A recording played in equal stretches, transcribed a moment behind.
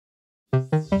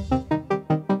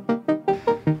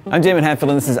I'm Damon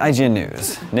Hatfield and this is IGN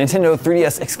News. Nintendo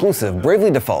 3DS exclusive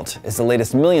Bravely Default is the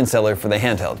latest million seller for the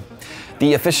handheld.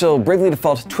 The official Bravely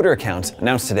Default Twitter account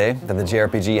announced today that the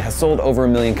JRPG has sold over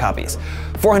 1 million copies.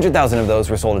 400,000 of those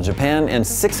were sold in Japan and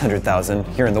 600,000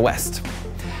 here in the West.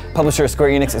 Publisher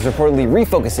Square Enix is reportedly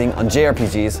refocusing on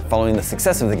JRPGs following the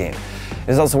success of the game.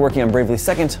 It is also working on Bravely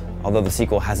Second, although the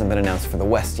sequel hasn't been announced for the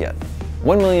West yet.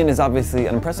 1 million is obviously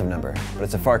an impressive number, but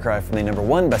it's a far cry from the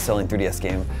 #1 best-selling 3DS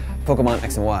game, Pokemon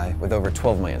X and Y, with over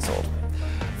 12 million sold.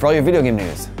 For all your video game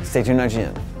news, stay tuned on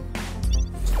IGN.